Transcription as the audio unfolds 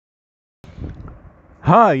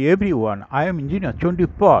Hi everyone, I am Engineer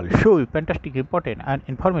ChandiPaul. Show you fantastic, important and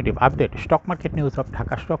informative update stock market news of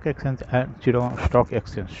Dhaka Stock Exchange and Chittagong Stock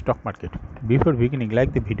Exchange stock market. Before beginning,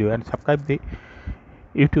 like the video and subscribe the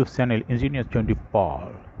YouTube channel Engineer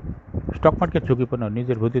ChandiPaul. Stock market ঝুঁকিপূর্ণ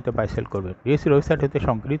নিজের বুদ্ধিতে buy sell করবেন। ডিএসসির website হতে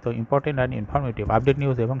সংগৃহীত important and informative update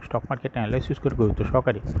news এবং stock market analysis করে গুরুত্ব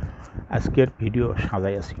সহকারে আজকের ভিডিও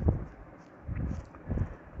সাজাই আছি।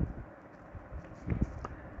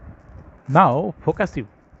 নাও ফোকাস ইউ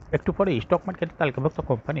একটু পরে স্টক মার্কেটের তালিকাভুক্ত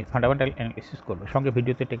কোম্পানির ফান্ডামেন্টাল অ্যানালিসিস করবে, সঙ্গে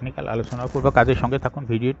ভিডিওতে টেকনিক্যাল আলোচনা করব। কাজের সঙ্গে থাকুন,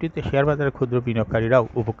 ভিডিওটিতে শেয়ার বাজারে ক্ষুদ্র বিনিয়োগকারীরাও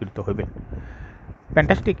উপকৃত হবেন।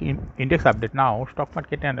 ফ্যান্টাস্টিক ইন্ডেক্স আপডেট নাও stock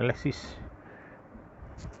market analysis.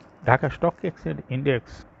 Dhaka stock exchange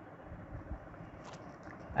index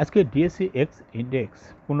আজকে ডিএসসি এক্স ইন্ডেক্স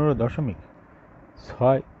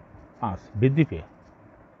 15.65 বৃদ্ধি পেয়ে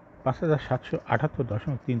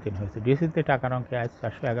 5,778.33 হয়েছে। ডিএসসিতে টাকার অঙ্কে আজ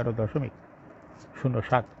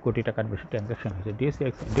 411.07 কোটি টাকার বেশি ট্রানজ্যাকশন হয়েছে। DSC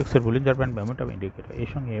x ইন্ডেক্সের বুলিঞ্জার band momentum indicator, এর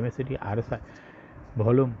সঙ্গে MACD RSI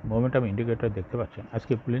volume momentum indicator দেখতে পাচ্ছেন।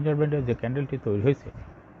 আজকে বুলিঞ্জার ব্যান্ডের যে ক্যান্ডেলটি তৈরি হয়েছে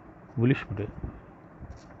বুলিশ মুডে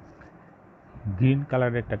গ্রিন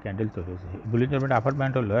কালারের একটা ক্যান্ডেল তৈরি হয়েছে। বুলিঞ্জার ব্যান্ড আপার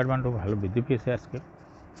ব্যান্ড ও লোয়ার ব্যান্ডও ভালো বৃদ্ধি পেয়েছে। আজকে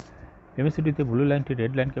এমএসিডিতে ব্লু লাইনটি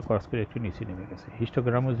রেড লাইনকে ক্রস করে একটু নিচে নেমে গেছে।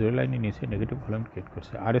 হিস্টোগ্রামও জিরো লাইনের নিচে নেগেটিভ ভলিউম ক্রিয়েট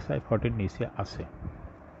করছে। আরএসআই 40 নিচে আছে।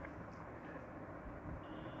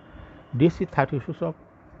 ডিএসসি 30 সূচক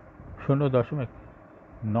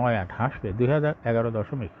 0.98 হ্রাস পেয়ে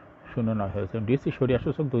 2011.09 হয়েছে। ডিএসসি সরিয়া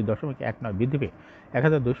সূচক 2.19 বৃদ্ধি পেয়ে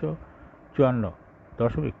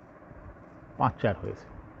 1254.54 হয়েছে।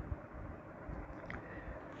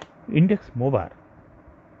 ইন্ডেক্স মোভার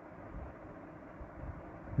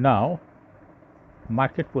নাও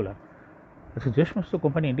মার্কেট পোলার। আচ্ছা, যে সমস্ত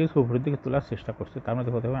কোম্পানি ইন্ডেক্স উপরের দিকে তোলার চেষ্টা করছে তার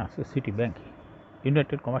মধ্যে প্রথমে আছে city bank,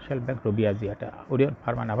 United commercial bank, রবি Axiata, Orion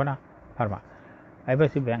Pharma, Navana Pharma,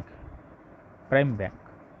 IBC bank, prime bank,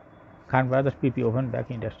 খান ব্রাদার্স, পিপি, ওভেন ব্যাংক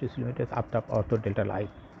ইন্ডাস্ট্রিজ লিমিটেড, আপতাপ, অর্থ, ডেল্টা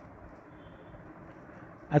লাইফ।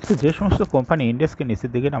 আজকে যে সমস্ত কোম্পানি ইন্ডেক্সকে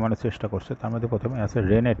নিচের দিকে নামানোর চেষ্টা করছে তার মধ্যে প্রথমে আছে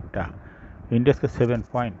রেনেটটা, ইন্ডেক্সকে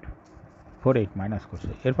 7.48 মাইনাস করছে।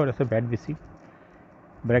 এরপর আছে ব্যাডবিসি,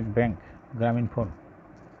 ব্র্যাক ব্যাংক, গ্রামীণ phone,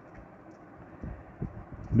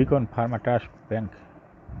 Beacon Pharma, trust bank,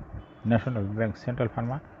 national bank, central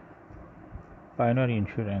Pharma, pioneer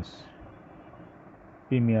insurance,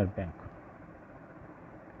 premier bank.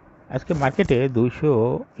 আজকে মার্কেটে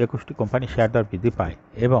 221টি কোম্পানি শেয়ার দর বৃদ্ধি পায়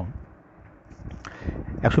এবং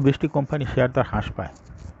 120টি কোম্পানি শেয়ার দর হ্রাস পায়।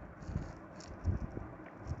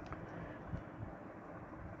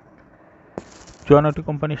 চুয়ান্নটি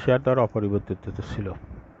কোম্পানির শেয়ার দর অপরিবর্তিত ছিল।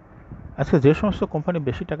 আজকে যে সমস্ত কোম্পানি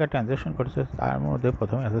বেশি টাকা ট্রানজ্যাকশন করেছে তার মধ্যে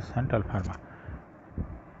প্রথমে আছে central Pharma,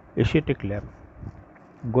 Asiatic lab,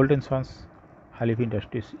 golden sons, হালিফ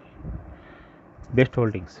industries, best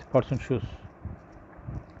holdings, Fortune shoes,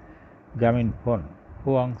 গ্রামীণ phone,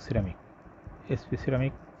 Huang ceramic, SP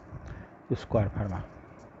ceramic, square Pharma.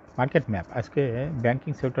 Market map আজকে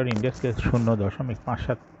ব্যাংকিং সেক্টর ইন্ডেক্সকে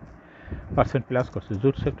 0.5% প্লাস করছে।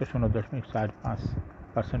 জুট সেক্টর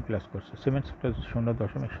 0.45% প্লাস করছে। সিমেন্ট সেক্টর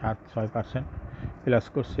 0.76% প্লাস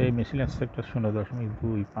করছে। Miscellaneous sector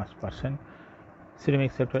 0.25%,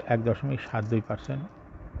 ceramic sector 1.72%,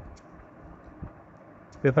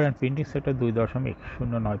 paper and printing sector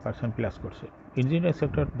 2.09% plus করছে। Engineering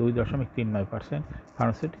sector 2.39%,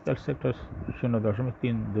 pharmaceutical sector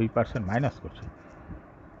 0.32% minus করছে।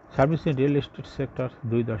 Service and real estate sector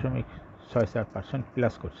 2.64%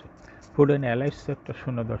 plus করছে। Food and allied sector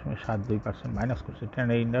 0.72% minus করছে।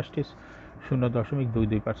 Tannery industries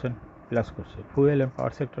 0.22% plus করছে। Fuel and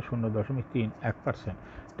power sector 0.31%,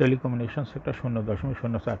 telecommunication sector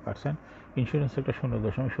 0.04%, insurance sector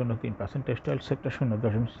 0.03%, textile sector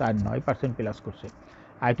 0.49% plus করছে।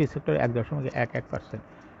 IT sector 1.11%,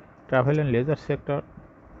 travel and laser sector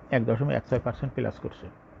 1.16% plus করছে।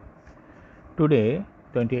 Today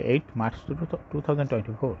 28 March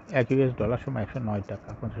 2024, এক US dollar সময় 109 টাকা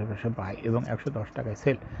 50 পয়সা by এবং 110 টাকায়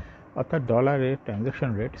সেল, অর্থাৎ ডলারের ট্রানজ্যাকশন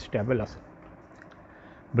রেট স্টেবল আছে।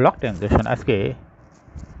 ব্লক ট্রানজ্যাকশন আজকে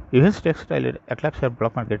ইভেন্টস টেক্সটাইলের 1 লাখ শেয়ার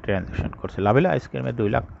ব্লক মার্কেটে ট্রানজ্যাকশন করছে। লাভেলা আইসক্রিমের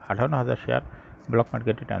 2,58,000 শেয়ার ব্লক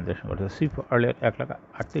মার্কেটে ট্রানজ্যাকশন করছে। সিপ অয়েলের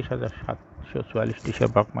 1,38,744টি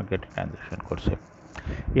শেয়ার ব্লক মার্কেটে ট্রানজ্যাকশন করছে।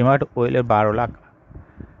 ইমার্ট ওয়েলের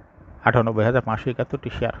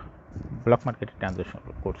 12,98,571টি শেয়ার ব্লক মার্কেটে ট্রানজ্যাকশন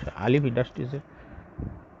করছে। আলিফ ইন্ডাস্ট্রিজের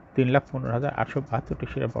 3,15,872টি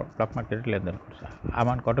শেয়ার ব্লক মার্কেটে লেনদেন করছে।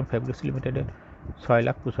 আমান কটন ফেব্রিক্স লিমিটেডের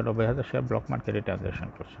 6,95,000 শেয়ার ব্লক মার্কেটে ট্রানজ্যাকশন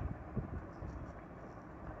করছে।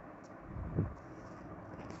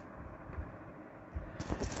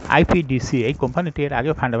 আইপিডিসি এই কোম্পানিটি এর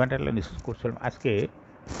আগে ফান্ডামেন্টাল অ্যানালিসিস করছিলাম। আজকে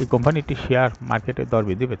এই কোম্পানিটি শেয়ার মার্কেটের দর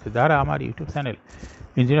বৃদ্ধি পেয়েছে। যারা আমার ইউটিউব চ্যানেল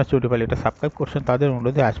Engr.Chandi এটা সাবস্ক্রাইব করছেন তাদের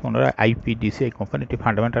অনুরোধে আজ পুনরায় Ipdc এই কোম্পানিটি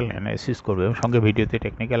ফান্ডামেন্টাল অ্যানালিসিস করবে এবং সঙ্গে ভিডিওতে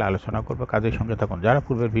টেকনিক্যাল আলোচনা করবে। কাজের সঙ্গে থাকুন। যারা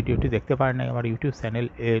পূর্বের ভিডিওটি দেখতে পারেন নাই আমার ইউটিউব চ্যানেল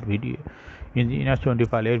এর ভিডিও Engr.Chandi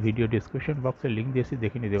এর ভিডিও ডিসক্রিপশন বক্সে লিঙ্ক দিয়েছি,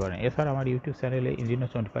 দেখে নিতে পারেন। এছাড়া আমার ইউটিউব চ্যানেলে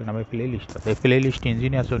Engr.Chandi নামে প্লে লিস্ট আছে। এই প্লে লিস্ট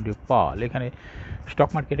Engr.Chandi এখানে স্টক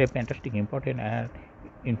মার্কেটে fantastic important and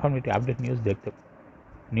informative update news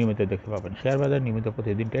নিয়মিত দেখতে পাবেন। শেয়ার বাজার নিয়মিত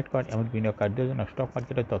প্রতিদিন ট্রেড করেন এমন বিনিয়োগকারীদের জন্য স্টক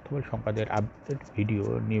মার্কেটের তথ্যবল সংবাদের আপডেট ভিডিও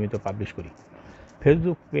নিয়মিত পাবলিশ করি।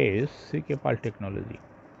 ফেসবুক পেজ ckpaul টেকনোলজি,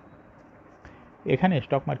 এখানে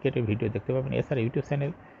স্টক মার্কেটের ভিডিও দেখতে পাবেন। এছাড়া ইউটিউব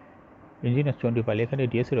চ্যানেল Engr.Chandi এখানে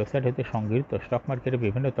ডিএসসির ওয়েবসাইট হতে সংগৃহীত স্টক মার্কেটের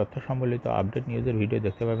বিভিন্ন তথ্য সম্বলিত আপডেট নিউজের ভিডিও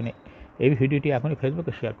দেখতে পাবেন। এই ভিডিওটি এখনই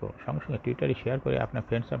ফেসবুকে শেয়ার করুন, সঙ্গে সঙ্গে টুইটারে শেয়ার করে আপনার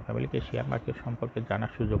ফ্রেন্ডস অ্যান্ড ফ্যামিলিকে শেয়ার মার্কেট সম্পর্কে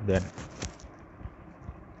জানার সুযোগ দেন।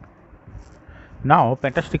 নাও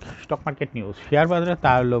fantastic stock market news. Share বাজারে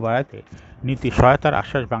তারল্য বাড়াতে নীতি সহায়তার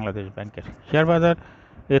আশ্বাস বাংলাদেশ ব্যাংকের। শেয়ার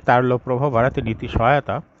বাজারে তারল্য প্রভাব বাড়াতে নীতি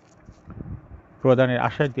সহায়তা প্রদানের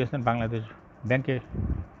আশ্বাস দিয়েছেন বাংলাদেশ ব্যাংকের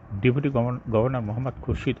ডেপুটি গভর্নর মোহাম্মদ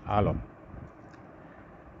খুরশিদ আলম।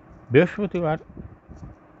 বৃহস্পতিবার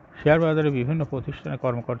শেয়ার বাজারে বিভিন্ন প্রতিষ্ঠানের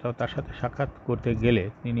কর্মকর্তাও তার সাথে সাক্ষাৎ করতে গেলে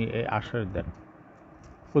তিনি এই আশ্বাস দেন।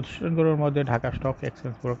 প্রতিষ্ঠানগুলোর মধ্যে ঢাকা স্টক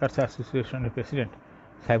এক্সচেঞ্জ ব্রোকার্স অ্যাসোসিয়েশনের president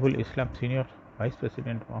Saiful Islam, senior vice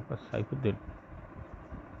president Mohammad Saifuddin.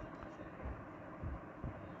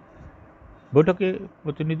 বৈঠকে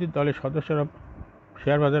প্রতিনিধি দলের সদস্যরা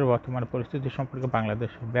শেয়ার বাজারের বর্তমান পরিস্থিতি সম্পর্কে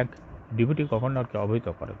বাংলাদেশ ব্যাংক ডেপুটি গভর্নরকে অবহিত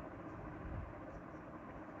করেন।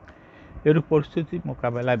 এরূপ পরিস্থিতি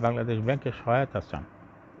মোকাবেলায় বাংলাদেশ ব্যাংকের সহায়তা চান।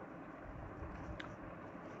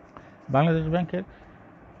 বাংলাদেশ ব্যাংকের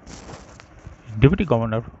ডেপুটি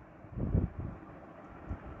গভর্নর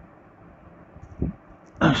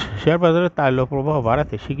শেয়ার বাজারে তারল্য প্রবাহ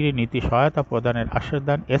বাড়াতে শীঘ্রই নীতি সহায়তা প্রদানের আশ্বাস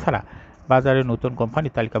দেন। এছাড়া বাজারে নতুন কোম্পানি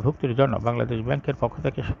তালিকাভুক্তির জন্য বাংলাদেশ ব্যাংকের পক্ষ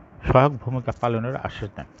থেকে সহায়ক ভূমিকা পালনের আশ্বাস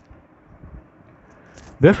দেন।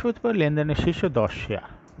 বৃহস্পতিবার লেনদেনের শীর্ষ 10 শেয়ার।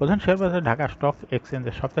 প্রধান শেয়ার বাজার ঢাকা স্টক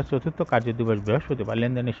এক্সচেঞ্জের সপ্তাহের চতুর্থ কার্যদিবস বৃহস্পতিবার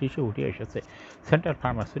লেনদেনের শীর্ষে উঠে এসেছে সেন্ট্রাল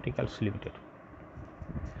ফার্মাসিউটিক্যালস লিমিটেড।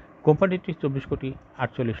 কোম্পানিটি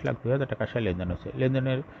 24,48,02,000 টাকা শেয়ার লেনদেন হচ্ছে।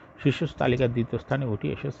 লেনদেনের শীর্ষ তালিকার দ্বিতীয় স্থানে উঠে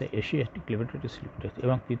এসেছে এশিয়াটিক লিমিটেড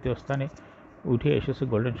এবং তৃতীয় স্থানে উঠে এসেছে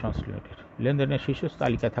গোল্ডেন সন্স লিমিটেড। লেনদেনের শীর্ষ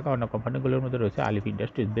তালিকায় থাকা অন্য কোম্পানিগুলোর মধ্যে রয়েছে আলিফ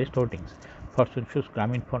industries, best holdings, Fortune shoes,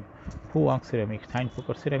 গ্রামীণ phone, Fu-Wang ceramic, sign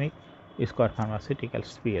ফুকর ceramic, square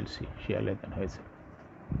pharmaceuticals PLC share লেনদেন হয়েছে।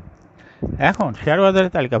 এখন শেয়ার বাজারে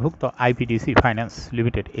তালিকাভুক্ত Ipdc ফাইন্যান্স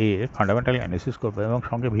লিমিটেড এর ফান্ডামেন্টাল অ্যানালিসিস করব এবং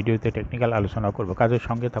সঙ্গে ভিডিওতে টেকনিক্যাল আলোচনা করব। কাজের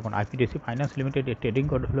সঙ্গে থাকুন। Ipdc ফাইন্যান্স লিমিটেড এর ট্রেডিং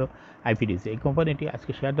কোড হলো Ipdc। এই কোম্পানিটি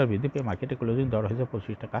আজকে শেয়ার দর বৃদ্ধি পেয়ে মার্কেটে ক্লোজিং দর হয়েছে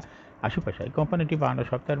 25 টাকা 80 পয়সা। এই কোম্পানিটি 52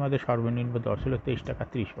 সপ্তাহের মধ্যে সর্বনিম্ন দর ছিল 23 টাকা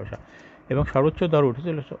 30 পয়সা এবং সর্বোচ্চ দর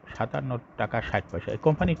উঠেছিল 57 টাকা 60 পয়সা। এই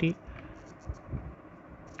কোম্পানিটি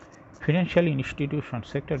ফিনান্সিয়াল ইনস্টিটিউশন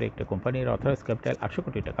সেক্টরে একটি কোম্পানির অথরাইজ ক্যাপিটাল 800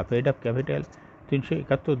 কোটি টাকা, পেড আপ ক্যাপিটাল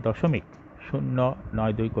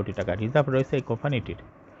 371.092 কোটি টাকা। রিজার্ভ রয়েছে এই কোম্পানিটির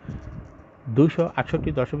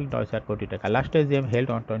 268.94 কোটি টাকা। Last AGM held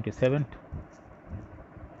on 27th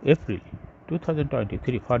April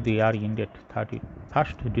 2023 for the year ended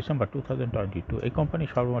 31st December 2022। এই কোম্পানির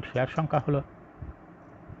সর্বমোট শেয়ার সংখ্যা হল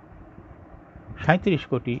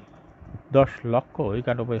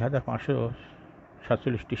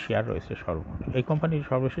 37,10,91,547টি শেয়ার রয়েছে সর্বমোট। এই কোম্পানির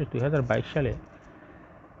সর্বশেষ 2022 সালে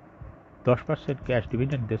 10% ক্যাশ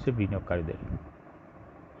ডিভিডেন্ড দিয়েছে বিনিয়োগকারীদের।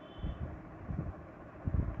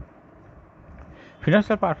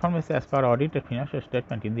 Financial performance as per audited financial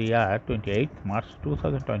statement in the year 28th March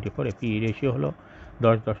 2024 a PE ratio হলো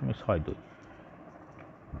 10.62।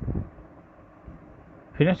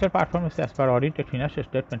 Financial performance as per audited financial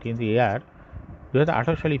statement in the year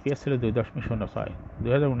 2018 সালে EPS ছিল 2.06,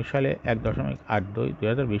 2019 সালে 1.82,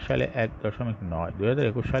 2020 সালে 1.9,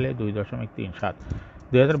 2021 সালে 2.37,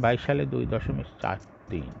 2022 সালে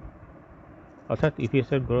 2.43, অর্থাৎ EPS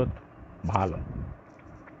এর গ্রোথ ভালো।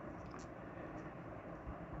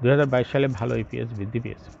 2022 সালে ভালো EPS বৃদ্ধি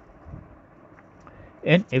পেয়েছে।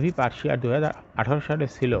 NAV পার শেয়ার 2018 সালে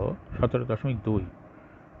ছিল 17.2,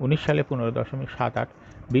 19 সালে 15.78,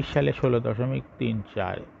 20 সালে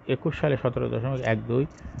 16.34, 21 সালে 17.12,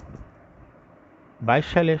 22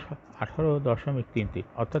 সালে 18.33,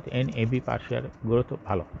 অর্থাৎ NAV পার শেয়ার গ্রোথ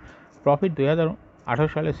ভালো। প্রফিট 2018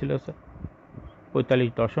 সালে ছিল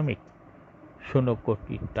 45.0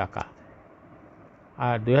 কোটি টাকা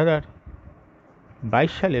আর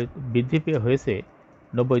 2022 সালে বৃদ্ধি পেয়ে হয়েছে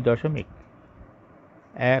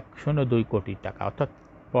 90.102 কোটি টাকা, অর্থাৎ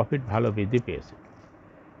প্রফিট ভালো বৃদ্ধি পেয়েছে।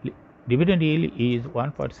 Dividend yield is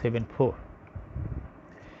 1.74।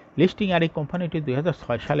 লিস্টিং আর এই কোম্পানিটি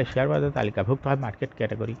 2006 সালে শেয়ার বাজারে তালিকাভুক্ত হয় market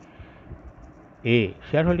category A.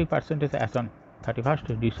 Share holding percentage as on 31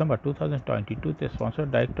 December 2022-তে sponsor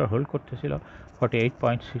director hold করতেছিল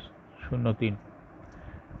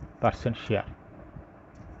 48.03% share.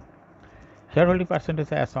 Share holding percentage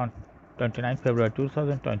as on 29 February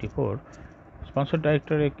 2024 sponsor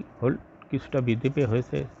ডাইরেক্টরের hold কিছুটা বৃদ্ধি পেয়ে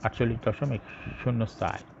হয়েছে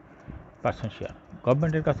 48.04% শেয়ার।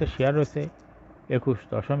 গভর্নমেন্টের কাছে শেয়ার রয়েছে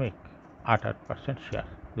 21.88% শেয়ার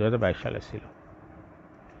 2022 সালে ছিল,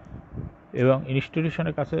 এবং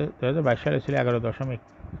ইনস্টিটিউশনের কাছে 2022 সালে ছিল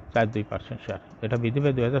 11.42% শেয়ার। এটা বৃদ্ধি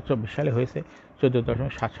পেয়ে 2024 সালে হয়েছে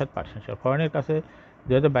 14.77% শেয়ার। ফরেনের কাছে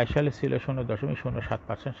 2022 সালে ছিল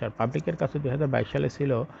 0.07% শেয়ার। পাবলিকের কাছে 2022 সালে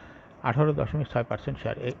ছিল 18.6%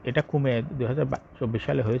 শেয়ার। এটা কমে 2024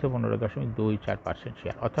 সালে হয়েছে 15.24%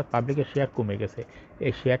 শেয়ার। অর্থাৎ পাবলিকের শেয়ার কমে গেছে।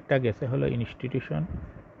 এই শেয়ারটা গেছে হলো ইনস্টিটিউশন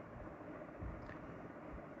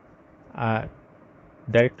আর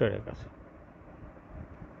ডাইরেক্টরের কাছে।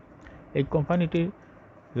 এই কোম্পানিটির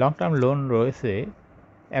লং টার্ম লোন রয়েছে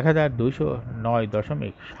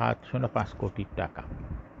 1209.705 কোটি টাকা।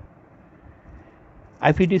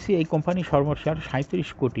 আইপিডিসি এই কোম্পানি সর্বমোট শেয়ার 37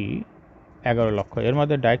 কোটি 11 লক্ষ। এর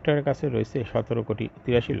মধ্যে ডাইরেক্টরের কাছে রয়েছে 17 কোটি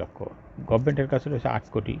 83 লক্ষ, গভর্নমেন্টের কাছে রয়েছে 8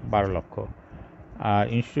 কোটি 12 লক্ষ, আর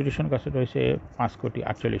ইনস্টিটিউশনের কাছে রয়েছে 5 কোটি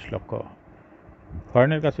 48 লক্ষ,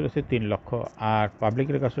 ফরেনের কাছে রয়েছে 3 লক্ষ, আর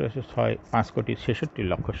পাবলিকের কাছে রয়েছে 5 কোটি 66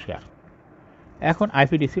 লক্ষ শেয়ার। এখন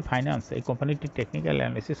আইপিডিসি ফাইন্যান্স এই কোম্পানিটির টেকনিক্যাল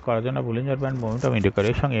অ্যানালিসিস করার জন্য বুলিঞ্জার ব্যান্ড মোমেন্টাম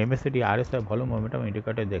ইন্ডিকেটর সঙ্গে MACD RSI volume momentum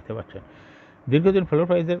indicator দেখতে পাচ্ছেন। দীর্ঘদিন ফ্লোর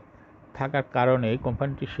প্রাইসের থাকার কারণে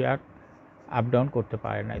কোম্পানিটির শেয়ার আপ ডাউন করতে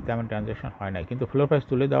পারে নাই, তেমন ট্রানজ্যাকশন হয় নাই। কিন্তু ফ্লোর প্রাইস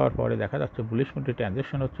তুলে দেওয়ার পরে দেখা যাচ্ছে বুলিশ মুডে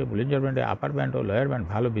ট্রানজ্যাকশন হচ্ছে। বুলিঞ্জার ব্যান্ডে আপার ব্যান্ড ও লোয়ার ব্যান্ড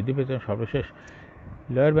ভালো বৃদ্ধি পেয়েছে। সর্বশেষ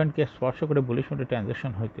লোয়ার ব্যান্ডকে স্পর্শ করে বুলিশ মুডে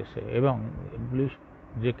ট্রানজ্যাকশন হইতেছে, এবং বুলিশ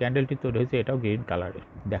যে ক্যান্ডেলটি তৈরি হয়েছে এটাও গ্রিন কালারের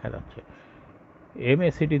দেখা যাচ্ছে।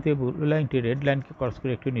 এমএসিডিতে ব্লু লাইনটি রেড লাইনকে ক্রস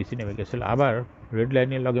করে একটু নিচে নেমে গেছিলো, আবার রেড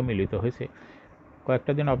লাইনের লগে মিলিত হয়েছে।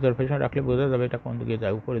 কয়েকটা দিন অবজারভেশন রাখলে বোঝা যাবে এটা কোন দিকে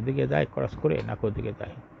যায়, উপরের দিকে যায় ক্রস করে না কোন দিকে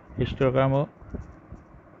যায়। হিস্টোগ্রামও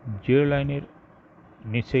জিরো লাইনের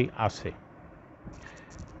নিচেই আছে,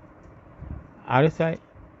 আরএসআই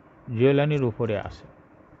জিরো লাইনের উপরে আছে।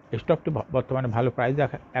 স্টকটি বর্তমানে ভালো প্রাইস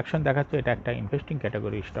অ্যাকশন দেখাচ্ছে। এটা একটা ইনভেস্টিং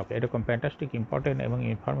ক্যাটাগরি স্টক। এরকম ফ্যান্টাস্টিক ইম্পর্টেন্ট এবং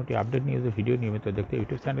ইনফরমেটিভ আপডেট নিউজের ভিডিও নিয়মিত দেখতে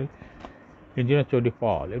ইউটিউব চ্যানেল Engr.Chandi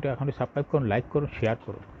এটা এখনই সাবস্ক্রাইব করুন, লাইক করুন, শেয়ার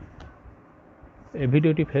করুন। এই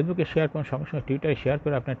ভিডিওটি ফেসবুকে শেয়ার করুন, সঙ্গে সঙ্গে টুইটারে শেয়ার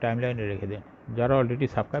করে আপনার টাইমলাইনে রেখে দিন। যারা অলরেডি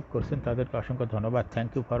সাবস্ক্রাইব করছেন তাদেরকে অসংখ্য ধন্যবাদ। Thank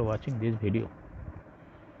you for watching this video.